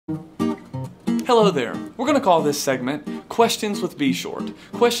Hello there. We're going to call this segment Questions with Bshortt.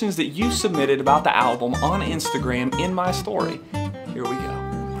 Questions that you submitted about the album on Instagram in my story. Here we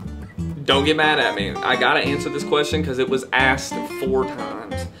go. Don't get mad at me. I gotta answer this question because it was asked 4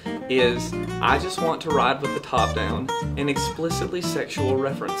 times. Is I just want to ride with the top down an explicitly sexual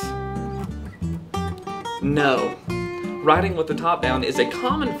reference? No. Riding with the top down is a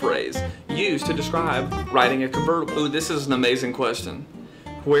common phrase used to describe riding a convertible. Ooh, this is an amazing question.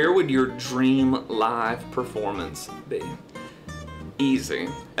 Where would your dream live performance be? Easy.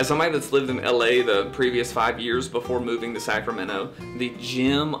 As somebody that's lived in LA the previous 5 years before moving to Sacramento, the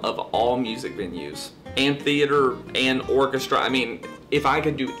gem of all music venues, and theater and orchestra, I mean, if I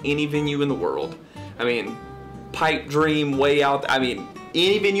could do any venue in the world, I mean, pipe dream way out, I mean,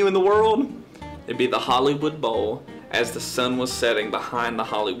 any venue in the world, it'd be the Hollywood Bowl as the sun was setting behind the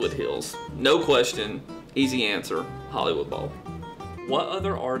Hollywood Hills. No question, easy answer, Hollywood Bowl. What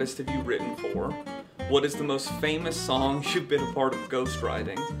other artist have you written for? What is the most famous song you've been a part of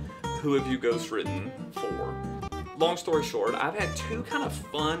ghostwriting? Who have you ghostwritten for? Long story short, I've had 2 kind of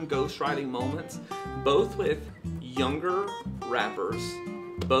fun ghostwriting moments, both with younger rappers,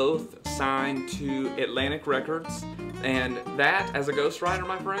 both signed to Atlantic Records, and that, as a ghostwriter,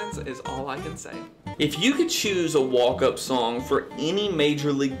 my friends, is all I can say. If you could choose a walk-up song for any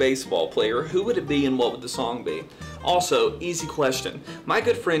Major League Baseball player, who would it be and what would the song be? Also, easy question. My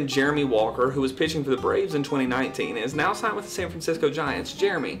good friend Jeremy Walker, who was pitching for the Braves in 2019, is now signed with the San Francisco Giants.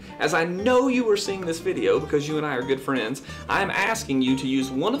 Jeremy, as I know you are seeing this video because you and I are good friends, I am asking you to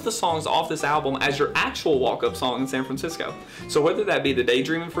use one of the songs off this album as your actual walk-up song in San Francisco. So whether that be the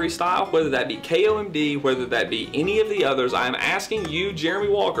Daydreamin freestyle, whether that be KOMD, whether that be any of the others, I am asking you, Jeremy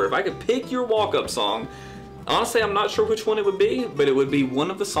Walker, if I could pick your walk-up song. Honestly, I'm not sure which one it would be, but it would be one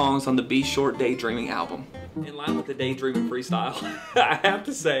of the songs on the Bshortt Daydreamin album. In line with the Daydreamin freestyle, I have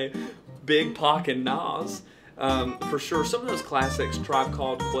to say Big Pac and Nas. For sure, some of those classics, Tribe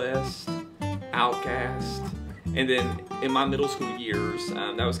Called Quest, Outkast, and then in my middle school years,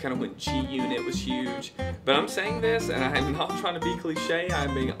 that was kind of when G-Unit was huge. But I'm saying this, and I'm not trying to be cliche,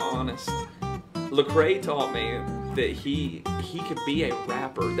 I'm being honest. Lecrae taught me that he could be a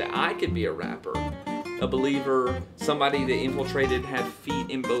rapper, that I could be a rapper. A believer, somebody that infiltrated, had feet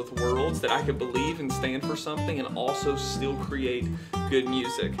in both worlds, that I could believe and stand for something and also still create good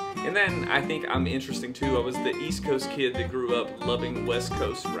music. And then I think I'm interesting too, I was the East Coast kid that grew up loving West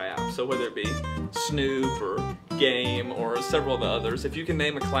Coast rap. So whether it be Snoop or Game or several of the others, if you can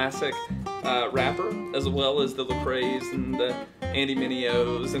name a classic rapper, as well as the Lecraes and the Andy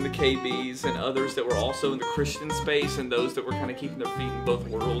Mineos and the KBs and others that were also in the Christian space and those that were kind of keeping their feet in both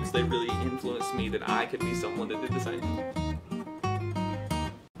worlds, they really influenced me that I could be someone that did the same.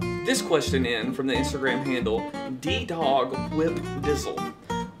 This question in from the Instagram handle, ddogwhipdizzle.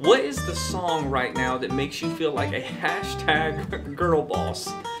 What is the song right now that makes you feel like a hashtag girl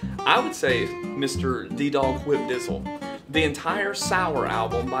boss? I would say Mr. ddogwhipdizzle. The entire Sour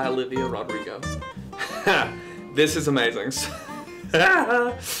album by Olivia Rodrigo. This is amazing.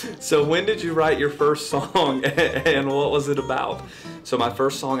 So when did you write your first song and what was it about? So my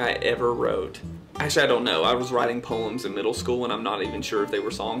first song I ever wrote, actually I don't know, I was writing poems in middle school and I'm not even sure if they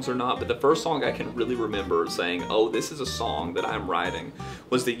were songs or not, but the first song I can really remember saying, oh, this is a song that I'm writing,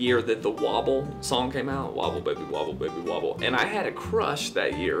 was the year that the Wobble song came out, Wobble Baby Wobble Baby Wobble, and I had a crush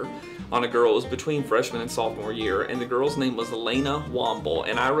that year on a girl. It was between freshman and sophomore year, and the girl's name was Elena Womble,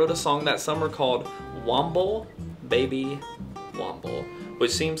 and I wrote a song that summer called Womble Baby Womble,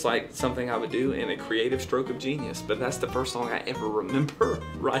 which seems like something I would do in a creative stroke of genius, but that's the first song I ever remember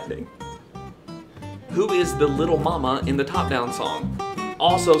writing. Who is the little mama in the Top Down song?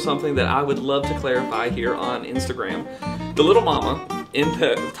 Also something that I would love to clarify here on Instagram. The little mama in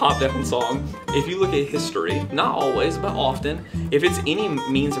the Top Down song, if you look at history, not always, but often, if it's any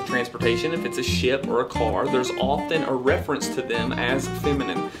means of transportation, if it's a ship or a car, there's often a reference to them as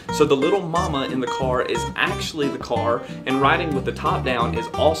feminine. So the little mama in the car is actually the car, and riding with the top down is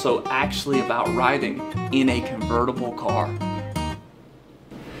also actually about riding in a convertible car.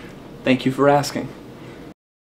 Thank you for asking.